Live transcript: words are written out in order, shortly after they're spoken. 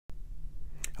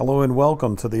Hello and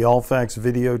welcome to the Allfax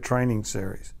video training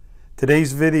series.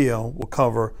 Today's video will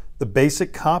cover the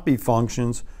basic copy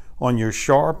functions on your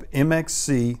Sharp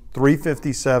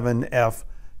MX-C357F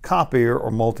copier or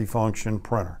multifunction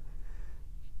printer.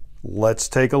 Let's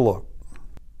take a look.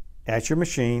 At your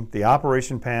machine, the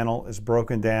operation panel is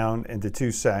broken down into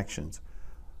two sections.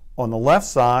 On the left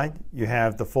side, you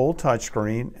have the full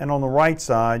touchscreen, and on the right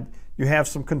side, you have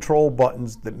some control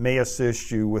buttons that may assist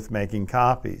you with making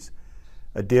copies.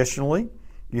 Additionally,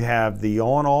 you have the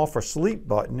on, off, or sleep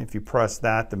button. If you press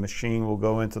that, the machine will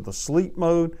go into the sleep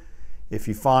mode. If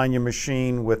you find your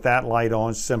machine with that light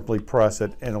on, simply press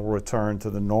it and it will return to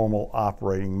the normal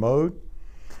operating mode.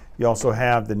 You also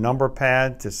have the number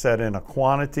pad to set in a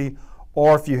quantity,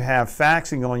 or if you have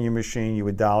faxing on your machine, you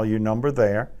would dial your number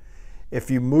there. If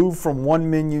you move from one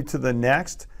menu to the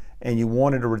next and you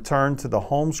wanted to return to the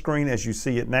home screen as you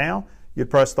see it now, you'd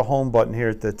press the home button here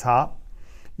at the top.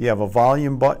 You have a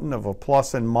volume button of a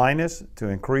plus and minus to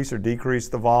increase or decrease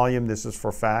the volume. This is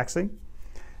for faxing.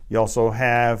 You also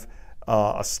have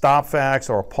a stop fax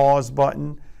or a pause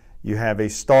button. You have a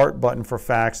start button for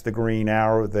fax, the green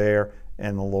arrow there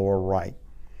in the lower right.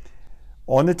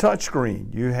 On the touch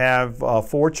screen, you have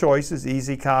four choices: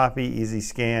 easy copy, easy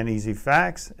scan, easy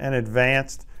fax, and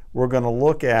advanced. We're going to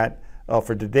look at,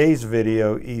 for today's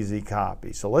video, easy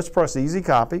copy. So let's press easy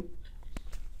copy,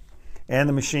 and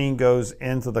the machine goes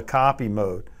into the copy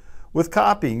mode. With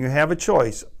copying, you have a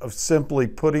choice of simply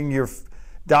putting your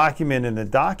document in the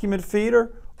document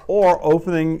feeder or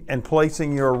opening and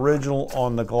placing your original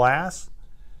on the glass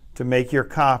to make your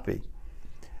copy.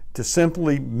 To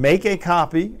simply make a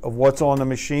copy of what's on the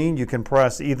machine, you can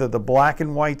press either the black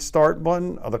and white start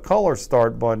button or the color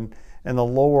start button in the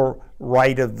lower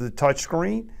right of the touch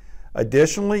screen.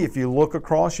 Additionally, if you look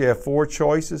across, you have four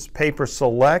choices: paper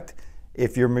select.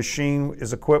 If your machine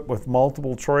is equipped with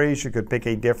multiple trays, you could pick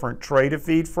a different tray to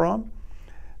feed from.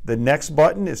 The next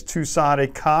button is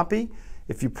two-sided copy.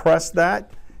 If you press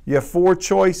that, you have four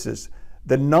choices.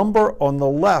 The number on the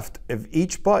left of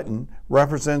each button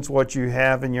represents what you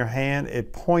have in your hand.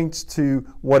 It points to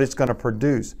what it's going to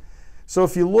produce. So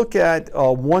if you look at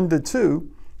 1 to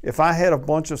 2, if I had a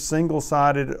bunch of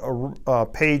single-sided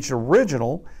page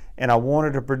original and I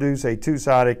wanted to produce a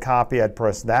two-sided copy, I'd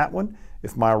press that one.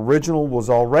 If my original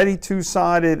was already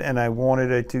two-sided and I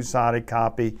wanted a two-sided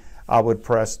copy, I would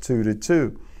press 2 to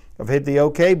 2. If I hit the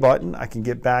OK button, I can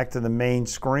get back to the main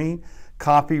screen.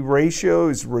 Copy ratio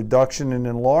is reduction and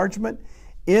enlargement.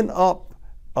 In-up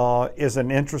is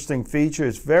an interesting feature.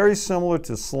 It's very similar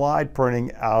to slide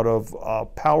printing out of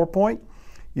PowerPoint.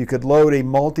 You could load a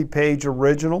multi-page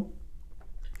original,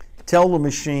 tell the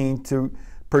machine to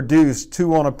produce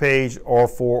 2 on a page or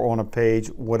 4 on a page,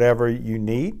 whatever you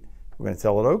need. We're going to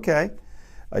tell it OK.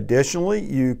 Additionally,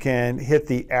 you can hit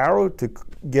the arrow to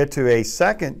get to a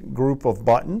second group of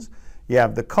buttons. You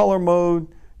have the color mode,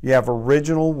 you have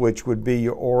original, which would be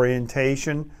your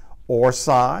orientation or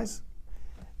size.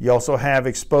 You also have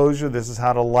exposure. This is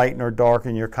how to lighten or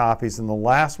darken your copies. And the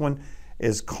last one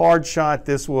is card shot.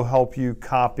 This will help you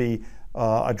copy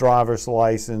a driver's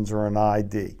license or an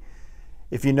ID.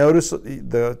 If you notice,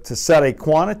 to set a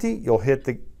quantity, you'll hit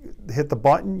the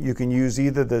button. You can use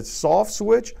either the soft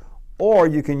switch or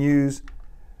you can use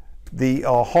the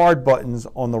hard buttons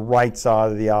on the right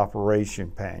side of the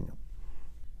operation panel.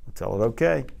 We'll tell it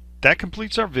OK. That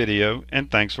completes our video,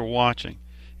 and thanks for watching.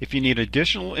 If you need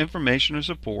additional information or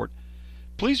support,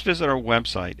 please visit our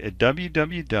website at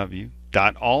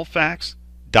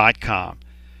www.allfax.com.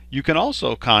 You can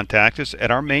also contact us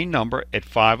at our main number at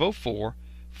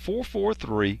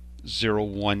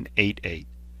 504-443-0188.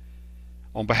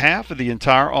 On behalf of the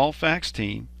entire Allfax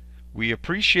team, we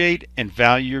appreciate and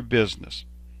value your business.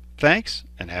 Thanks,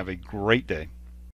 and have a great day.